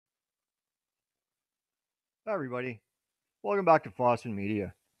Hi everybody, welcome back to Fossman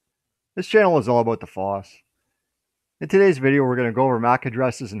Media. This channel is all about the Foss. In today's video, we're going to go over MAC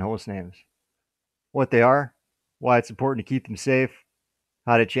addresses and host names, what they are, why it's important to keep them safe,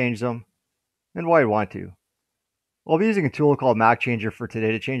 how to change them, and why you want to. I'll be using a tool called Macchanger for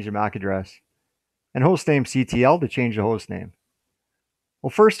today to change the MAC address, and hostname CTL to change the host name. We'll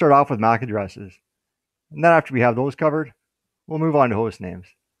first start off with MAC addresses, and then after we have those covered, we'll move on to host names.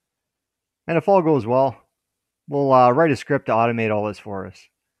 And if all goes well, we'll write a script to automate all this for us.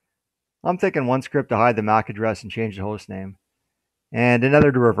 I'm thinking one script to hide the MAC address and change the host name, and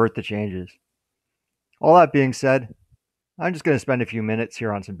another to revert the changes. All that being said, I'm just going to spend a few minutes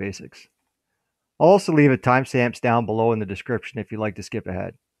here on some basics. I'll also leave timestamps down below in the description if you'd like to skip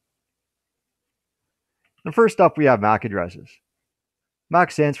ahead. And first up, we have MAC addresses.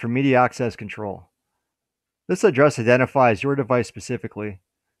 MAC stands for Media Access Control. This address identifies your device specifically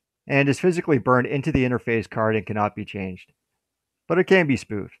and is physically burned into the interface card and cannot be changed, but it can be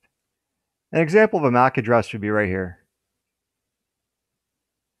spoofed. An example of a MAC address would be right here.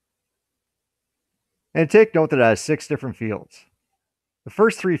 And take note that it has 6 different fields. The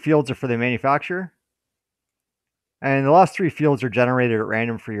first 3 fields are for the manufacturer, and the last 3 fields are generated at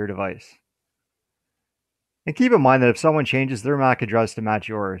random for your device. And keep in mind that if someone changes their MAC address to match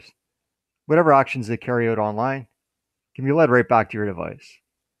yours, whatever actions they carry out online can be led right back to your device.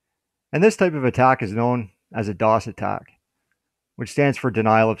 And this type of attack is known as a DOS attack, which stands for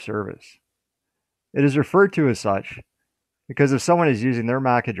denial of service. It is referred to as such because if someone is using your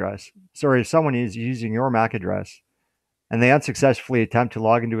MAC address, and they unsuccessfully attempt to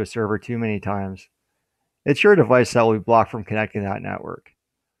log into a server too many times, it's your device that will be blocked from connecting to that network.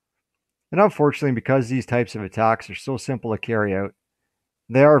 And unfortunately, because these types of attacks are so simple to carry out,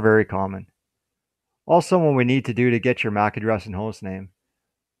 they are very common. Also, what we need to do to get your MAC address and host name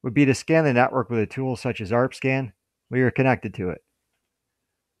would be to scan the network with a tool such as ARP scan while you're connected to it.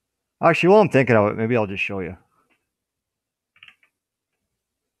 Actually, while I'm thinking of it, maybe I'll just show you.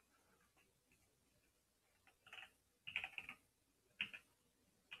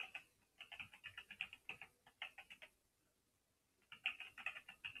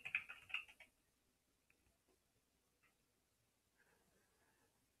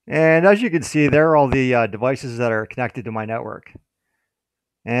 And as you can see, there are all the devices that are connected to my network.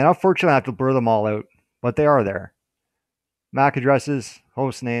 And unfortunately, I have to blur them all out, but they are there. MAC addresses,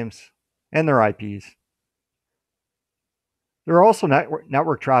 host names, and their IPs. There are also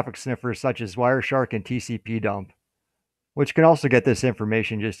network traffic sniffers such as Wireshark and TCP dump, which can also get this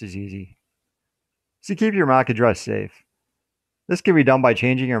information just as easy. So keep your MAC address safe. This can be done by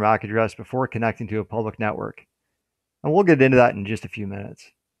changing your MAC address before connecting to a public network, and we'll get into that in just a few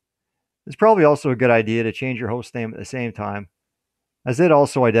minutes. It's probably also a good idea to change your host name at the same time, as it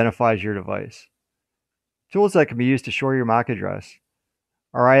also identifies your device. Tools that can be used to show your MAC address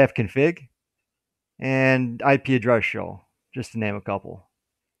are ifconfig and IP address show, just to name a couple.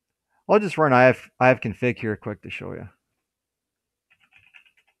 I'll just run ifconfig here quick to show you.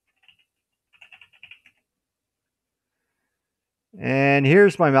 And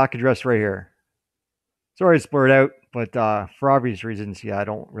here's my MAC address right here. Sorry it's blurred out, but for obvious reasons, I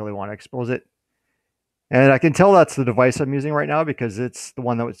don't really want to expose it. And I can tell that's the device I'm using right now because it's the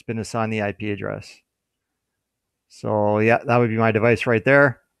one that's been assigned the IP address. So yeah, that would be my device right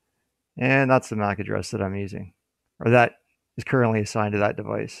there. And that's the MAC address that I'm using, or that is currently assigned to that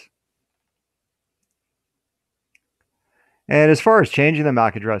device. And as far as changing the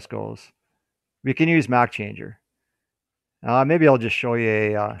MAC address goes, we can use Macchanger. Maybe I'll just show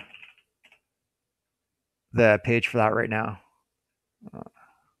you the page for that right now.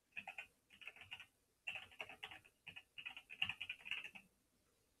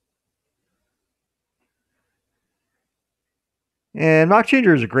 And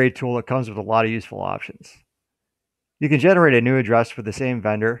Macchanger is a great tool that comes with a lot of useful options. You can generate a new address for the same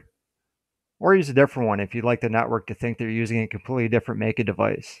vendor, or use a different one if you'd like the network to think they're using a completely different make of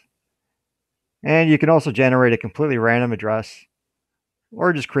device. And you can also generate a completely random address,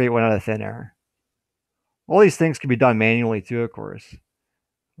 or just create one out of thin air. All these things can be done manually too, of course,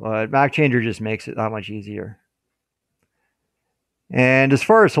 but Macchanger just makes it that much easier. And as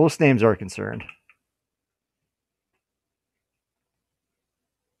far as host names are concerned,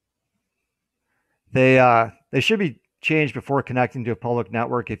 they should be changed before connecting to a public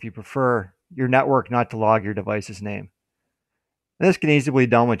network if you prefer your network not to log your device's name. And this can easily be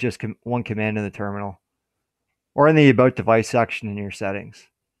done with just one command in the terminal, or in the About Device section in your settings.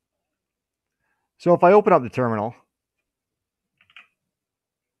 So if I open up the terminal,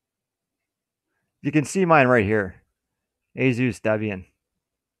 you can see mine right here, Asus Debian.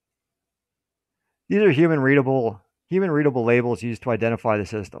 These are human readable labels used to identify the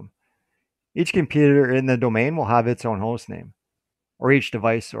system. Each computer in the domain will have its own host name, or each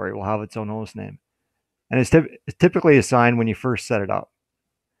device, sorry, will have its own host name, and it's typically assigned when you first set it up.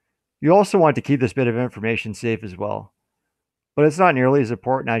 You also want to keep this bit of information safe as well, but it's not nearly as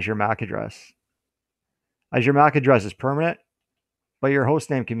important as your MAC address, as your MAC address is permanent, but your host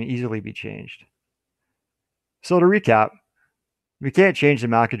name can easily be changed. So to recap, we can't change the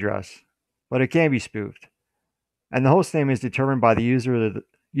MAC address, but it can be spoofed, and the host name is determined by the user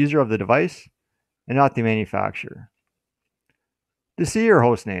of the device and not the manufacturer. To see your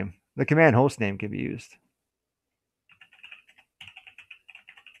host name, the command hostname can be used.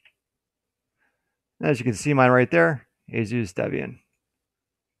 As you can see mine right there, Jesus Debian.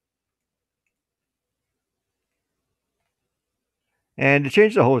 And to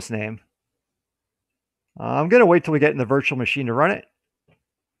change the host name, I'm going to wait till we get in the virtual machine to run it,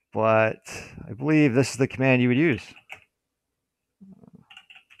 but I believe this is the command you would use.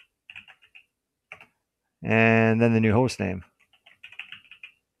 And then the new host name.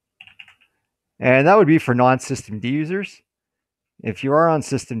 And that would be for non-systemd users. If you are on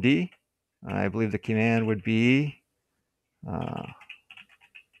systemd, I believe the command would be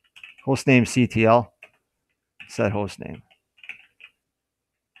hostname ctl set hostname.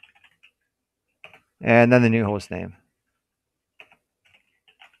 And then the new host name.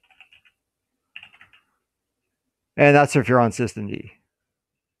 And that's if you're on systemd.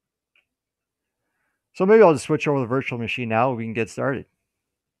 So maybe I'll just switch over to the virtual machine now. We can get started.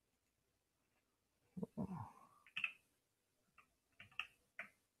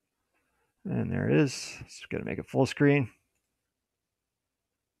 And there it is. Just going to make it full screen.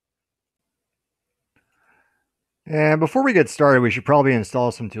 And before we get started, we should probably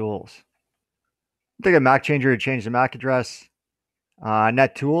install some tools. Take a Macchanger to change the MAC address,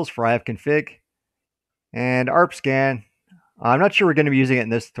 net tools for ifconfig, and arpscan. I'm not sure we're going to be using it in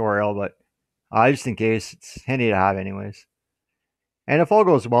this tutorial, but just in case, it's handy to have anyways. And if all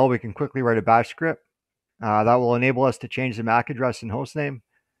goes well, we can quickly write a bash script that will enable us to change the MAC address and hostname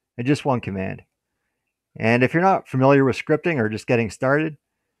in just one command. And if you're not familiar with scripting or just getting started,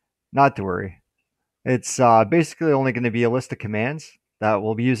 not to worry. It's basically only going to be a list of commands that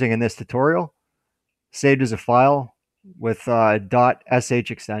we'll be using in this tutorial, saved as a file with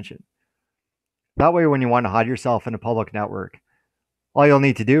 .sh extension. That way, when you want to hide yourself in a public network, all you'll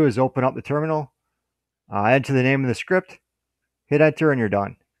need to do is open up the terminal, enter the name of the script, hit enter, and you're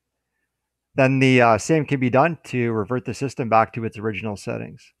done. Then the same can be done to revert the system back to its original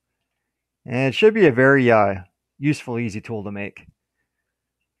settings. And it should be a very useful, easy tool to make.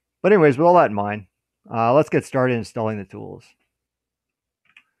 But anyways, with all that in mind, let's get started installing the tools.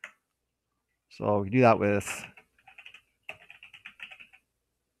 So we do that with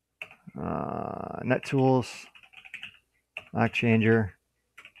net tools, Macchanger,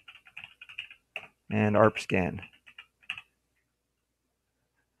 and arpscan.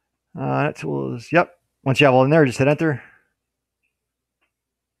 Net tools, yep. Once you have all in there, just hit enter.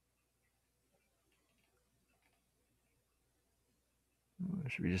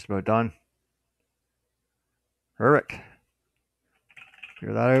 Should be just about done. Perfect.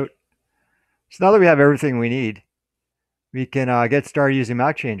 Figure that out. So now that we have everything we need, we can get started using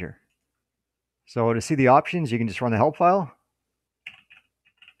Macchanger. So to see the options, you can just run the help file.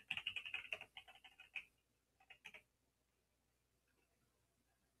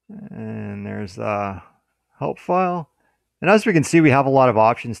 And there's the help file. And as we can see, we have a lot of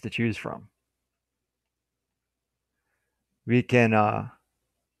options to choose from. We can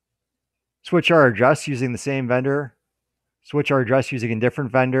switch our address using the same vendor, switch our address using a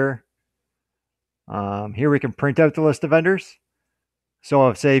different vendor. Here we can print out the list of vendors. So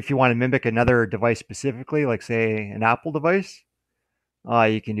if you want to mimic another device specifically, like say an Apple device,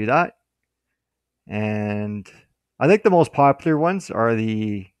 you can do that. And I think the most popular ones are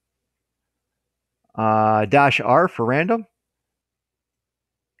the -R for random.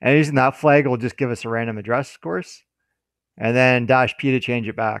 And using that flag will just give us a random address, of course. And then -P to change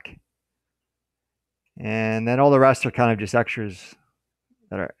it back. And then all the rest are kind of just extras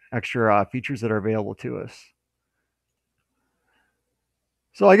that are extra features that are available to us.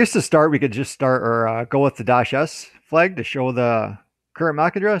 So I guess to start, we could just start or go with the -S flag to show the current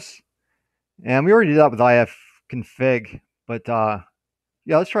MAC address. And we already did that with ifconfig, but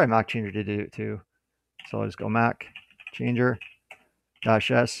yeah, let's try Macchanger to do it too. So I'll just go Macchanger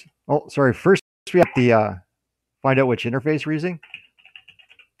 -S. Oh, sorry. First, we have to find out which interface we're using.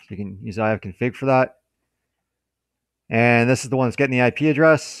 So you can use ifconfig for that. And this is the one that's getting the IP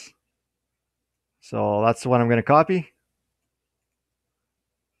address. So that's the one I'm going to copy.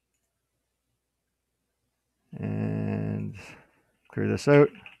 clear this out.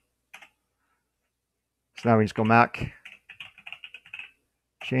 So now we just go Macchanger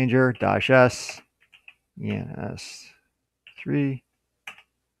 -S ENS3.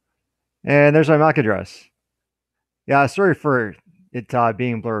 And there's my MAC address. Yeah, sorry for it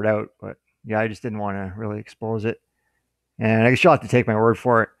being blurred out, but yeah, I just didn't want to really expose it. And I guess you'll have to take my word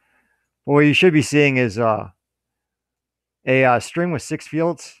for it. But what you should be seeing is a string with 6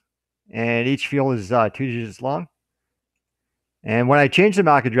 fields, and each field is 2 digits long. And when I change the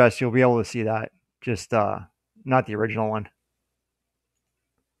MAC address, you'll be able to see that, just not the original one.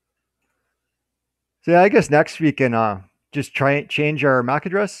 So yeah, I guess next we can just try change our MAC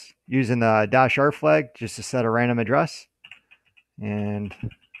address using the -R flag just to set a random address. And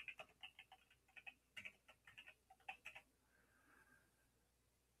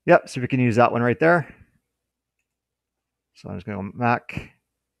yep, so we can use that one right there. So I'm just going to go Mac.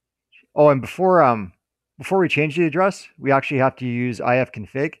 Oh, and before we change the address, we actually have to use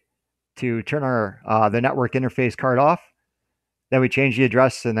ifconfig to turn our the network interface card off. Then we change the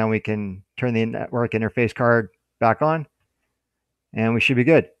address, and then we can turn the network interface card back on, and we should be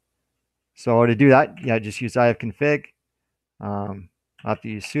good. So to do that, yeah, just use ifconfig. I'll have to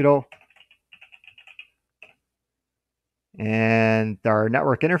use sudo. And our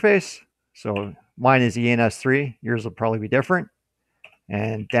network interface. So mine is ENS3. Yours will probably be different.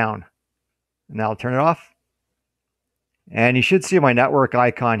 And down. And now I'll turn it off. And you should see my network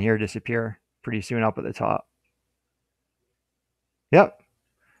icon here disappear pretty soon up at the top. Yep.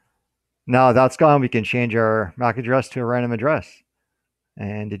 Now that's gone, we can change our MAC address to a random address.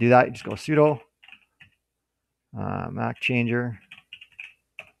 And to do that, you just go sudo Macchanger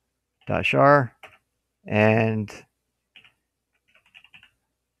 -R and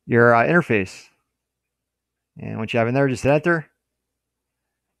your interface. And once you have in there, just hit enter.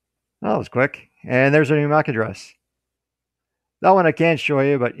 Oh, that was quick. And there's our new MAC address. That one I can't show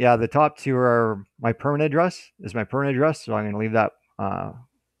you, but yeah, the top two are my permanent address, so I'm going to leave that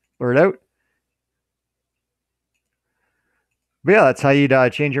blurred out. But yeah, that's how you'd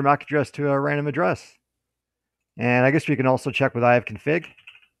change your MAC address to a random address. And I guess we can also check with ifconfig.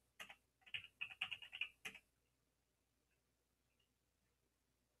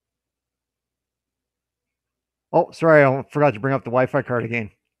 Oh, sorry, I forgot to bring up the Wi-Fi card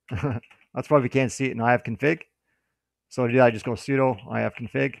again. That's why we can't see it in ifconfig. So to do that, I just go sudo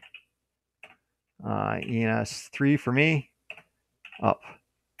ifconfig ENS3 for me, up.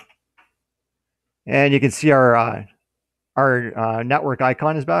 And you can see our network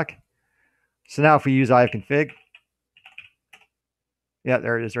icon is back. So now if we use ifconfig, yeah,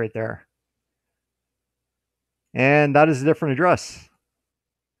 there it is right there. And that is a different address.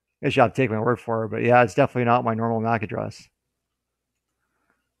 I guess you have to take my word for it, but yeah, it's definitely not my normal MAC address.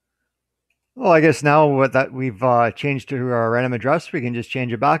 Well, I guess now that we've changed to our random address, we can just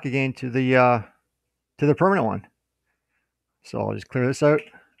change it back again to the permanent one. So I'll just clear this out.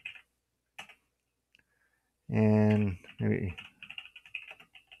 And maybe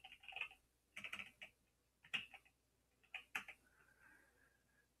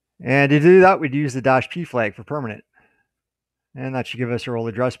and to do that, we'd use the -P flag for permanent. And that should give us our old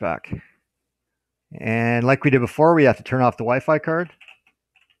address back. And like we did before, we have to turn off the Wi-Fi card.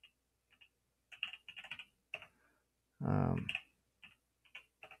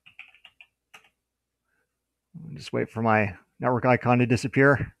 Just wait for my network icon to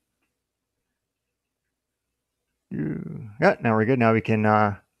disappear. Yeah, now we're good. Now we can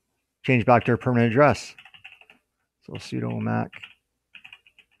change back to our permanent address. So sudo mac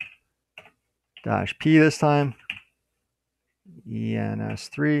 -P this time,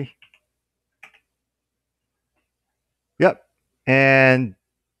 ENS3. Yep. And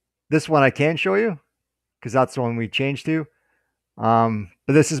this one I can show you because that's the one we changed to.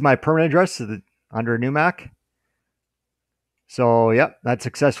 But this is my permanent address under a new Mac. So yep, that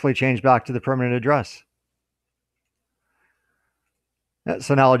successfully changed back to the permanent address. Yeah,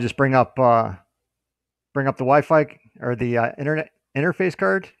 so now I'll just bring up the Wi-Fi or the internet interface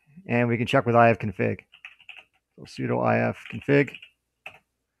card, and we can check with ifconfig. So sudo ifconfig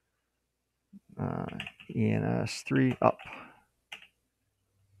ENS3 up.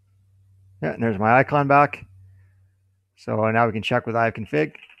 Yeah, and there's my icon back. So now we can check with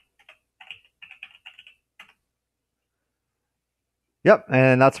ifconfig. Yep,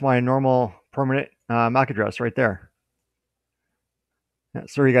 and that's my normal permanent MAC address right there. Yeah,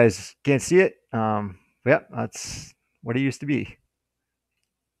 sorry you guys can't see it. Yep, that's what it used to be.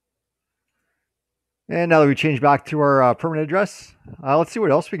 And now that we change back to our permanent address, let's see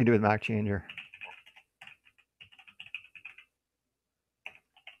what else we can do with Macchanger.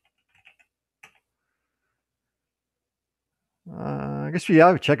 I guess we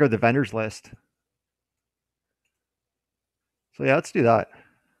check out the vendors list. So yeah, let's do that.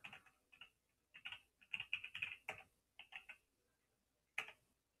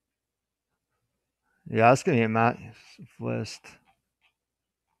 Yeah, it's gonna be a massive list.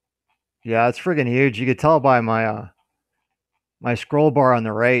 Yeah, it's friggin' huge. You could tell by my my scroll bar on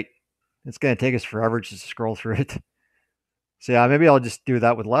the right. It's gonna take us forever just to scroll through it. So yeah, maybe I'll just do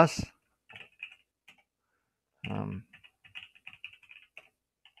that with less.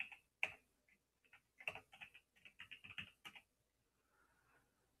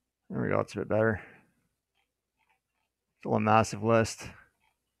 There we go. It's a bit better. Still a massive list.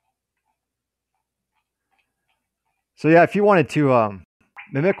 So yeah, if you wanted to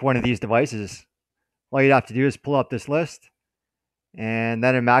mimic one of these devices, all you'd have to do is pull up this list, and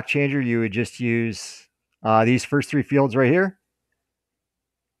then in Macchanger you would just use these first three fields right here,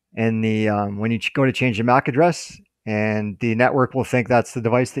 and the when you go to change the MAC address, and the network will think that's the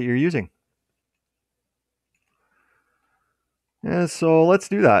device that you're using. And so let's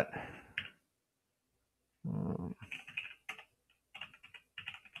do that.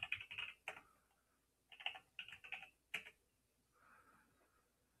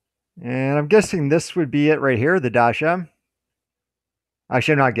 And I'm guessing this would be it right here, the -M.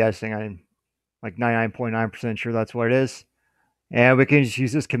 Actually, I'm not guessing. I'm like 99.9% sure that's what it is. And we can just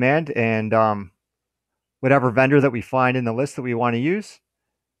use this command, and whatever vendor that we find in the list that we want to use,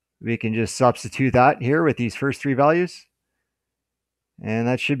 we can just substitute that here with these first three values. And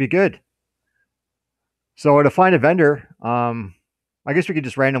that should be good. So to find a vendor, I guess we could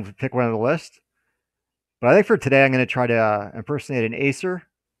just randomly pick one of the list. But I think for today, I'm going to try to impersonate an Acer,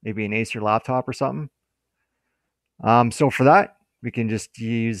 maybe an Acer laptop or something. So for that, we can just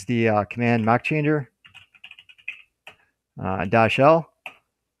use the command Macchanger -L,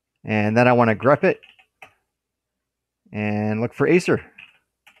 and then I want to grep it and look for Acer.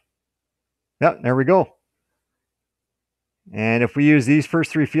 Yeah, there we go. And if we use these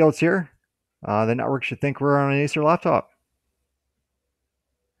first three fields here, the network should think we're on an Acer laptop.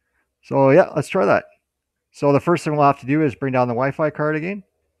 So yeah, let's try that. So the first thing we'll have to do is bring down the Wi-Fi card again.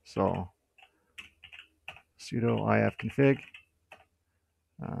 So sudo ifconfig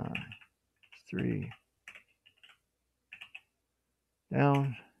 3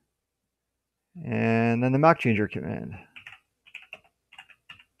 down, and then the Macchanger command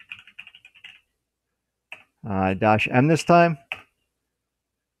 -M this time,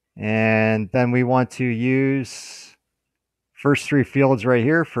 and then we want to use first three fields right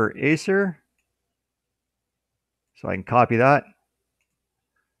here for Acer. So I can copy that,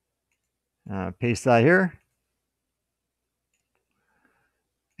 paste that here,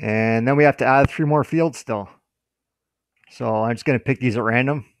 and then we have to add three more fields still. So I'm just going to pick these at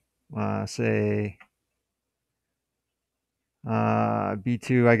random. Say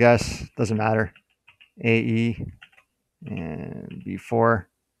B2, I guess, doesn't matter. AE and B4.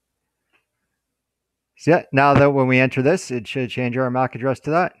 So yeah, now that when we enter this, it should change our MAC address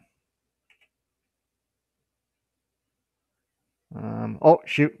to that. Oh,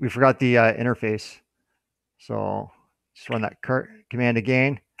 shoot, we forgot the interface. So just run that command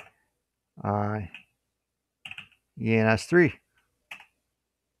again. ENS3.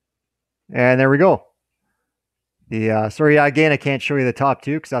 And there we go. Sorry, again, I can't show you the top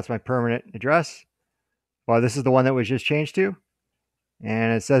two because that's my permanent address. But this is the one that was just changed to.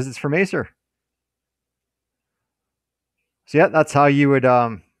 And it says it's from Acer. So yeah, that's how you would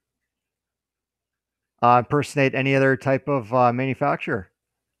impersonate any other type of manufacturer,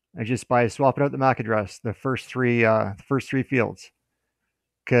 and just by swapping out the MAC address, the first three fields,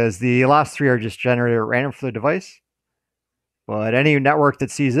 because the last three are just generated at random for the device. But any network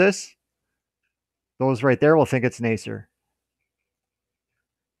that sees this, those right there will think it's an Acer.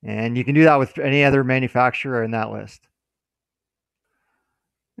 And you can do that with any other manufacturer in that list.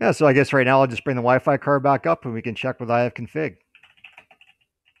 Yeah, so I guess right now I'll just bring the Wi-Fi card back up and we can check with ifconfig.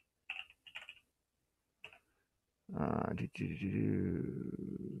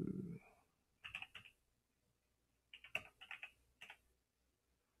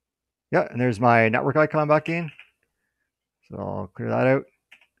 Yeah, and there's my network icon back in. So I'll clear that out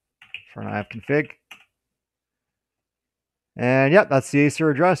for an ifconfig. And yeah, that's the Acer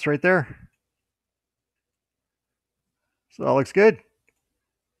address right there. So that looks good.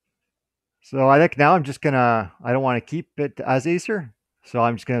 So I think now I'm just gonna, I don't want to keep it as Acer. So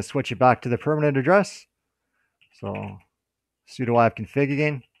I'm just gonna switch it back to the permanent address. So sudo ifconfig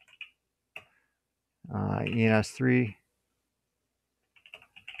again. ENS3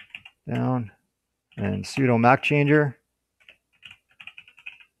 down, and sudo Macchanger,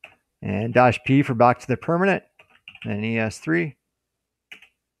 and -P for back to the permanent, and ES3.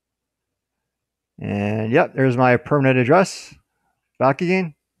 And yep, there's my permanent address back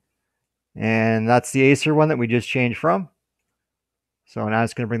again. And that's the Acer one that we just changed from. So now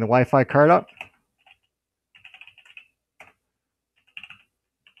it's going to bring the Wi-Fi card up.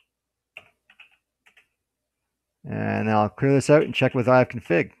 And then I'll clear this out and check with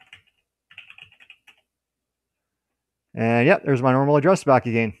ifconfig. And yep, there's my normal address back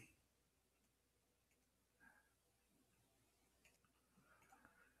again.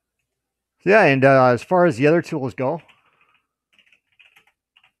 So yeah, and as far as the other tools go, all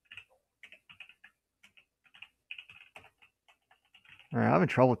right, I'm having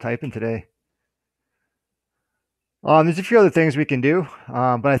trouble typing today. There's a few other things we can do,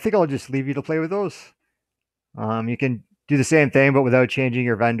 but I think I'll just leave you to play with those. You can do the same thing, but without changing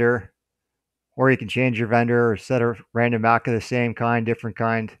your vendor, or you can change your vendor or set a random MAC of the same kind, different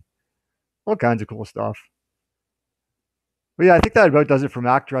kind, all kinds of cool stuff. But yeah, I think that about does it for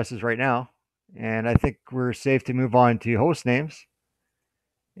MAC addresses right now. And I think we're safe to move on to host names.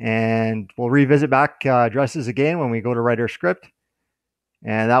 And we'll revisit MAC addresses again when we go to write our script.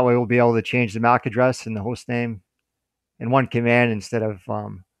 And that way we'll be able to change the MAC address and the host name in one command instead of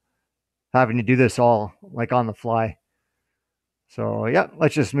having to do this all like on the fly. So yeah,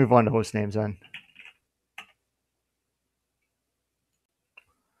 let's just move on to host names then.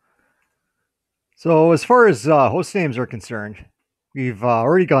 So as far as host names are concerned, we've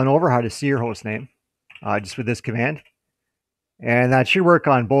already gone over how to see your host name just with this command. And that should work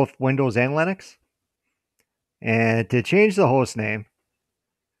on both Windows and Linux. And to change the host name,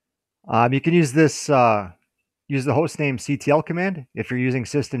 you can use this use the hostname CTL command if you're using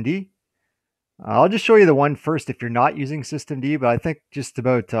systemd. I'll just show you the one first if you're not using systemd, but I think just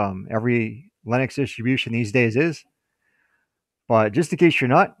about every Linux distribution these days is. But just in case you're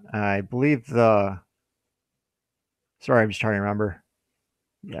not, I believe sorry, I'm just trying to remember.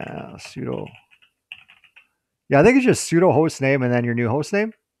 Yeah, sudo. Yeah, I think it's just sudo hostname and then your new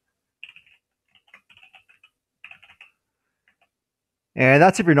hostname. And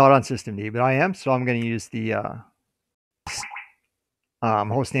that's if you're not on systemd, but I am, so I'm going to use the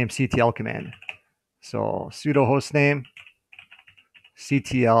hostname CTL command. So sudo hostname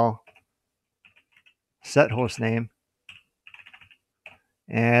CTL set hostname,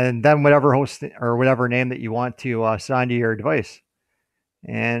 and then whatever host or whatever name that you want to assign to your device.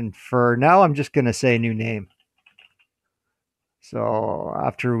 And for now, I'm just going to say new name. So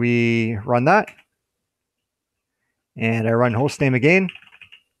after we run that, and I run hostname again,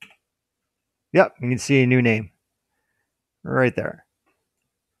 yep, you can see a new name right there.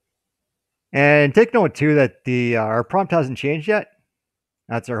 And take note too that the our prompt hasn't changed yet.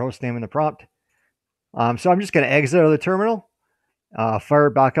 That's our host name in the prompt. So I'm just going to exit out of the terminal, fire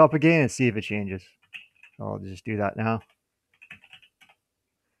it back up again, and see if it changes. So I'll just do that now.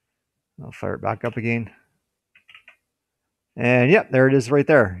 I'll fire it back up again. And yep, there it is right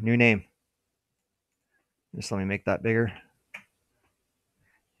there, new name. Just let me make that bigger.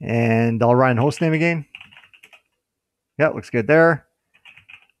 And I'll run hostname again. Yeah, looks good there.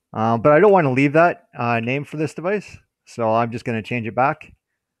 But I don't want to leave that name for this device, so I'm just going to change it back.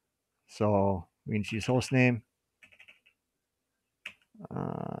 So we can choose hostname.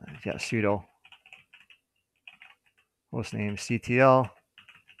 Yeah, sudo hostname CTL.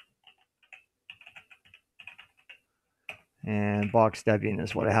 And box Debian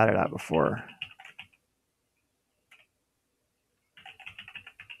is what I had it at before.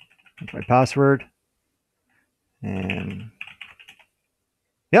 That's my password. And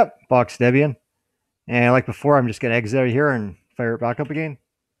yep, box Debian. And like before, I'm just going to exit out of here and fire it back up again.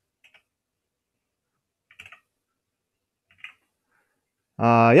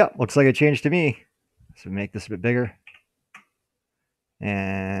 Yep, looks like it changed to me. So make this a bit bigger.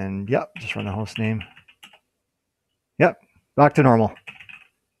 And yep, just run the host name. Yep, back to normal.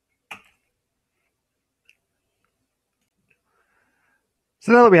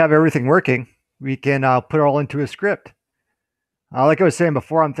 So now that we have everything working, we can put it all into a script. Like I was saying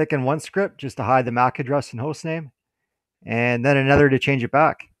before, I'm thinking one script just to hide the MAC address and host name, and then another to change it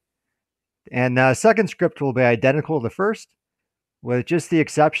back. And the second script will be identical to the first, with just the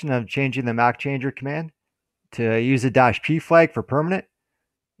exception of changing the Macchanger command to use a -p flag for permanent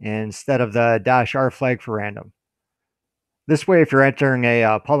instead of the -r flag for random. This way, if you're entering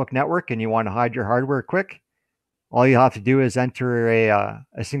a public network and you want to hide your hardware quick, all you have to do is enter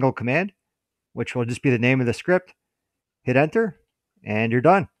a single command, which will just be the name of the script, hit enter, and you're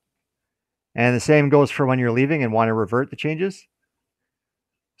done. And the same goes for when you're leaving and want to revert the changes.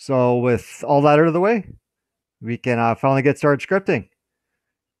 So with all that out of the way, we can finally get started scripting.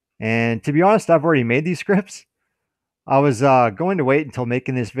 And to be honest, I've already made these scripts. I was going to wait until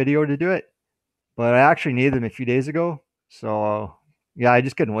making this video to do it, but I actually needed them a few days ago. So yeah, I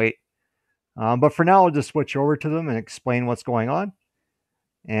just couldn't wait. But for now, I'll just switch over to them and explain what's going on.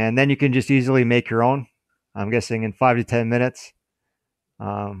 And then you can just easily make your own. I'm guessing in 5 to 10 minutes.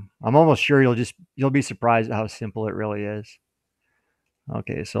 I'm almost sure you'll be surprised at how simple it really is.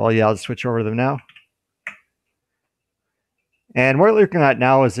 Okay, so yeah, I'll switch over to them now. And what we're looking at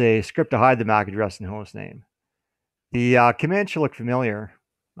now is a script to hide the MAC address and host name. The command should look familiar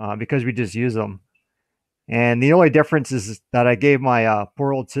because we just use them. And the only difference is that I gave my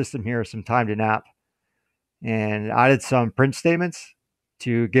poor old system here some time to nap and added some print statements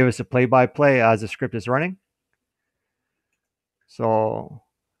to give us a play-by-play as the script is running. So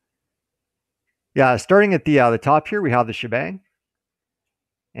yeah, starting at the top here, we have the shebang.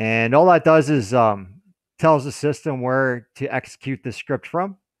 And all that does is tells the system where to execute the script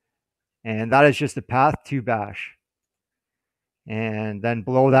from. And that is just the path to bash. And then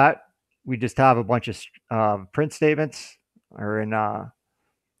below that, we just have a bunch of print statements, or in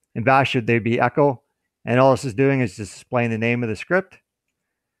bash should they be echo. And all this is doing is just displaying the name of the script.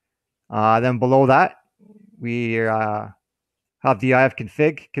 Then below that, we have the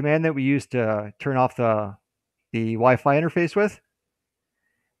ifconfig command that we use to turn off the Wi-Fi interface with.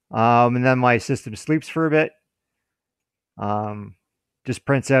 And then my system sleeps for a bit. Just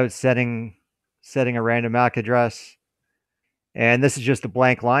prints out setting a random MAC address. And this is just a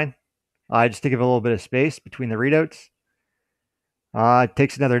blank line. Just to give a little bit of space between the readouts. It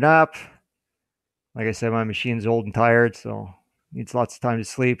takes another nap. Like I said, my machine's old and tired, so needs lots of time to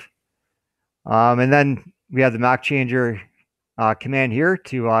sleep. And then we have the Macchanger command here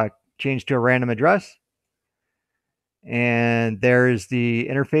to change to a random address. And there's the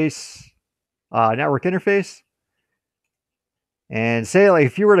interface, network interface. And say, like,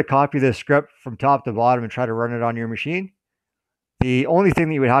 if you were to copy this script from top to bottom and try to run it on your machine, the only thing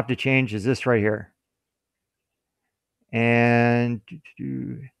that you would have to change is this right here. And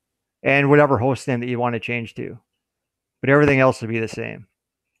whatever host name that you want to change to. But everything else will be the same.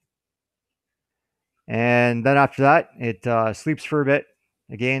 And then after that, it sleeps for a bit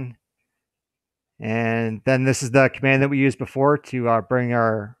again. And then this is the command that we used before to bring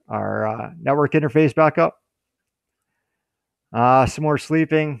our network interface back up. Some more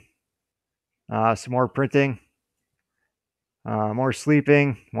sleeping, some more printing, more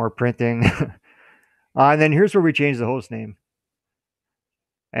sleeping, more printing. And then here's where we change the host name.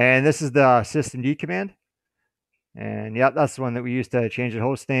 And this is the systemd command. And yeah, that's the one that we used to change the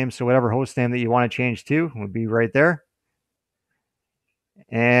host name. So whatever host name that you want to change to would be right there.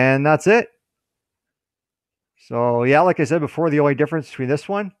 And that's it. So yeah, like I said before, the only difference between this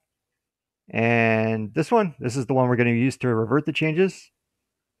one and this is the one we're going to use to revert the changes.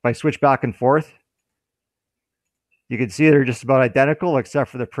 If I switch back and forth, you can see they're just about identical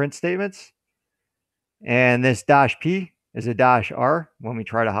except for the print statements. And this -p is a -r when we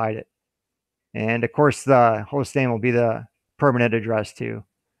try to hide it. And of course, the host name will be the permanent address too.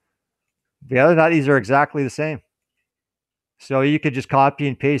 The other than that, these are exactly the same. So you could just copy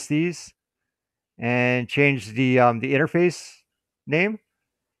and paste these and change the interface name,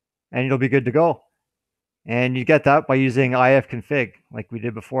 and you'll be good to go. And you get that by using ifconfig like we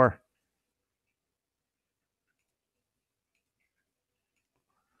did before.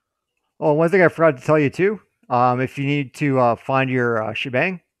 Oh, one thing I forgot to tell you too, if you need to find your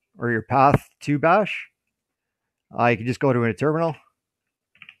shebang or your path to bash, you can just go to a terminal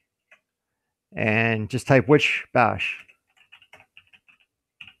and just type which bash.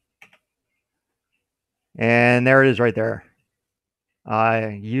 And there it is right there.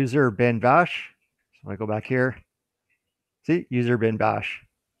 User bin bash. So I go back here. See, user bin bash.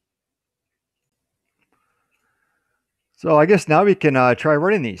 So I guess now we can try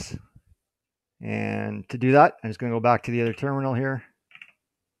running these. And to do that, I'm just going to go back to the other terminal here.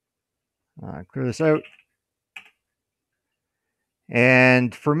 Clear this out.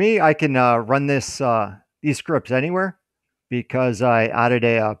 And for me, I can run these scripts anywhere because I added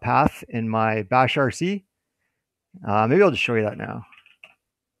a path in my bash RC. Maybe I'll just show you that now.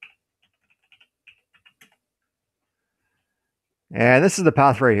 And this is the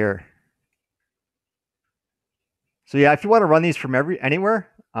path right here. So yeah, if you want to run these from anywhere,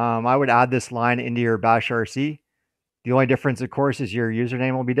 I would add this line into your bash RC. The only difference, of course, is your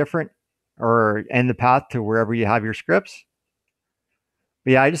username will be different, and the path to wherever you have your scripts.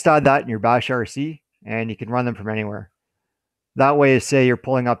 But yeah, I just add that in your bash RC, and you can run them from anywhere. That way, say you're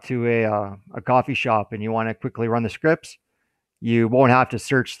pulling up to a coffee shop and you want to quickly run the scripts, you won't have to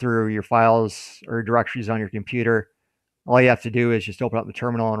search through your files or directories on your computer. All you have to do is just open up the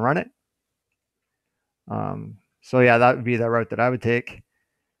terminal and run it. So yeah, that would be the route that I would take.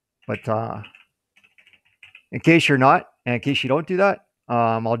 But In case you're not, and in case you don't do that,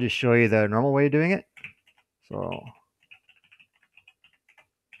 I'll just show you the normal way of doing it. So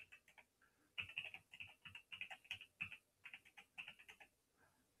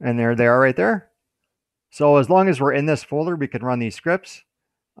and there they are right there. So as long as we're in this folder, we can run these scripts.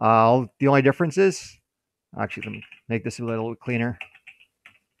 The only difference is, actually, let me make this a little cleaner.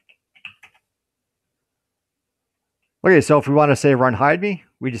 Okay, so if we want to say run hide me,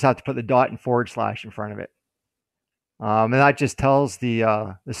 we just have to put the dot and / in front of it. And that just tells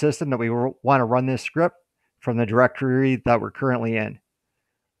the system that we want to run this script from the directory that we're currently in.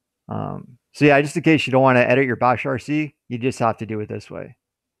 So yeah, just in case you don't want to edit your bash RC, you just have to do it this way.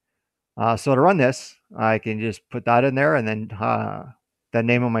 So to run this, I can just put that in there and then the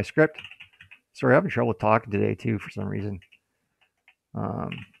name of my script. Sorry, I'm having trouble talking today too for some reason.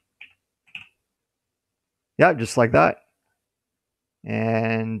 Yeah, just like that.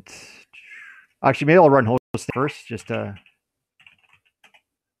 And actually, maybe I'll run host first just to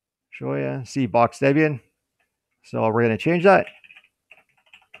show you. See box Debian. So we're going to change that.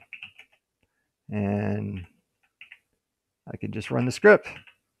 And I can just run the script.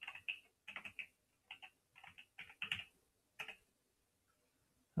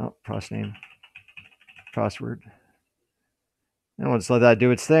 Oh, hostname, password. And we'll just let that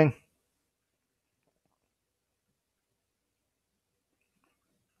do its thing.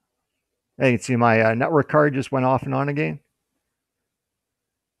 And you can see my network card just went off and on again.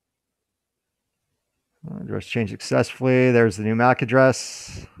 Address changed successfully. There's the new MAC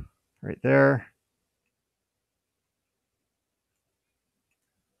address right there.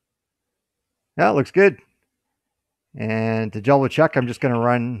 Yeah, it looks good. And to double check, I'm just going to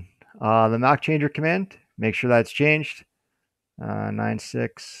run the Macchanger command. Make sure that's changed.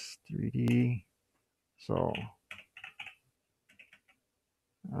 96 3D. So,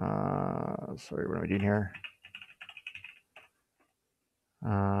 sorry, what am I doing here?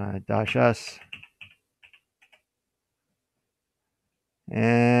 -S.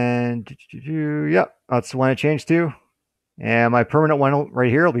 And yep, that's the one I changed to. And my permanent one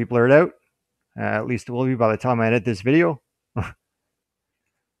right here will be blurred out. At least it will be by the time I edit this video.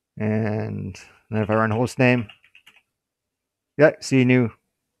 And then if I run hostname, yeah, see new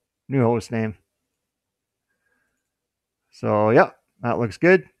hostname. So yeah, that looks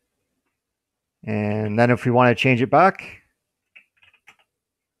good. And then if we want to change it back,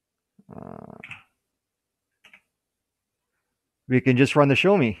 we can just run the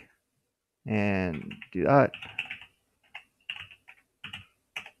show me and do that.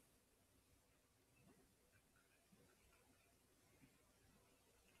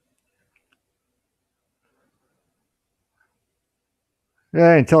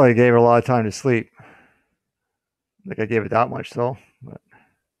 Yeah, until I gave it a lot of time to sleep. I think I gave it that much though. But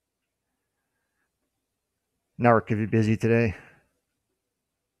network could be busy today.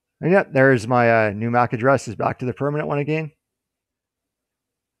 And yep, there's my new MAC address is back to the permanent one again.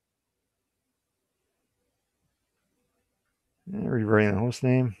 And reverting the host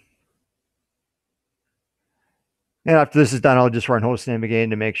name. And after this is done, I'll just run hostname again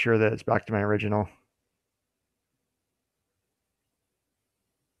to make sure that it's back to my original.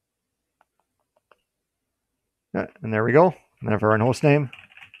 Yeah, and there we go. And then if I run hostname,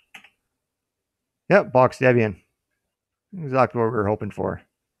 yep, box Debian. Exactly what we were hoping for.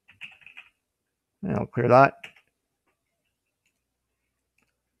 And I'll clear that.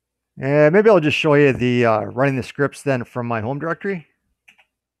 And maybe I'll just show you the running the scripts then from my home directory.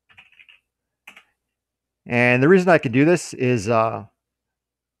 And the reason I can do this is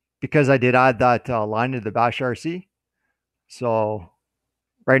because I did add that line to the bash RC. So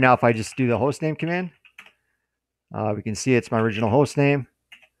right now, if I just do the hostname command, we can see it's my original hostname.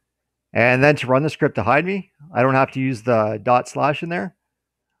 And then to run the script to hide me, I don't have to use the // in there.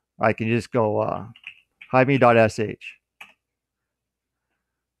 I can just go hide me.sh.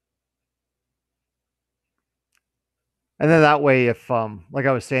 And then that way, if, like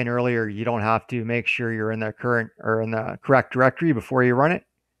I was saying earlier, you don't have to make sure you're in the current or in the correct directory before you run it.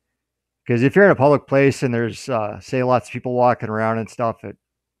 Because if you're in a public place and there's, say, lots of people walking around and stuff,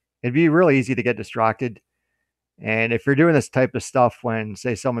 it'd be really easy to get distracted. And if you're doing this type of stuff when,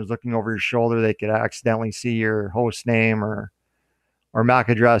 say, someone's looking over your shoulder, they could accidentally see your host name or MAC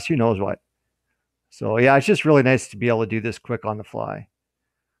address, who knows what. So yeah, it's just really nice to be able to do this quick on the fly.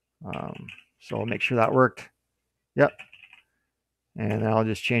 So I'll make sure that worked. Yep. And then I'll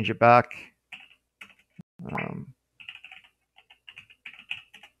just change it back.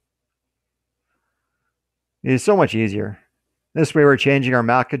 It's so much easier. This way we're changing our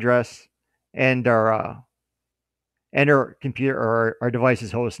MAC address and our computer or our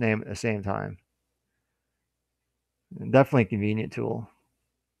device's host name at the same time. Definitely a convenient tool.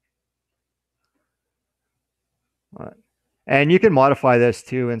 And you can modify this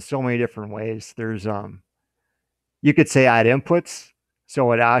too in so many different ways. There's you could say add inputs,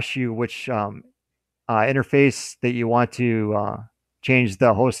 so it asks you which interface that you want to change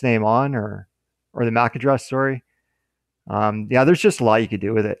the host name on, or the MAC address. Sorry. Yeah, there's just a lot you could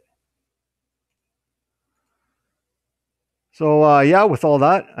do with it. So yeah, with all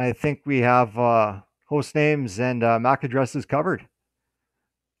that, I think we have host names and MAC addresses covered.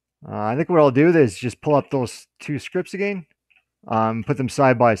 I think what I'll do is just pull up those two scripts again, put them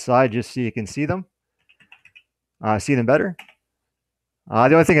side by side just so you can see them better.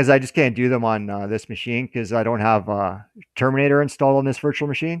 The only thing is I just can't do them on this machine because I don't have Terminator installed on this virtual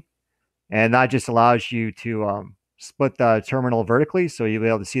machine. And that just allows you to split the terminal vertically so you'll be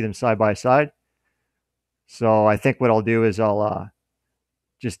able to see them side by side. So I think what I'll do is I'll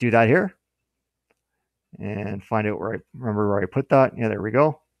just do that here and find out where I remember where I put that. Yeah, there we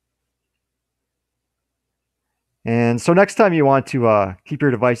go. And so next time you want to keep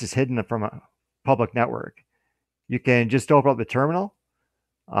your devices hidden from a public network, you can just open up the terminal,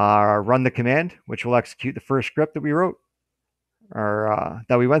 run the command, which will execute the first script that we wrote or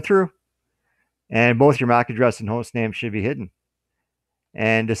that we went through, and both your MAC address and host name should be hidden.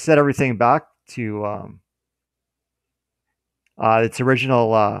 And to set everything back to its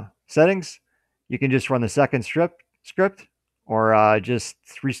original settings, you can just run the second script or just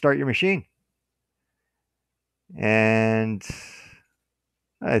restart your machine. And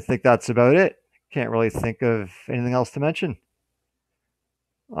I think that's about it. Can't really think of anything else to mention.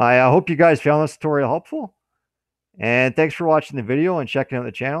 I hope you guys found this tutorial helpful. And thanks for watching the video and checking out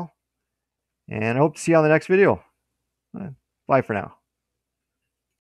the channel. And I hope to see you on the next video. Bye for now.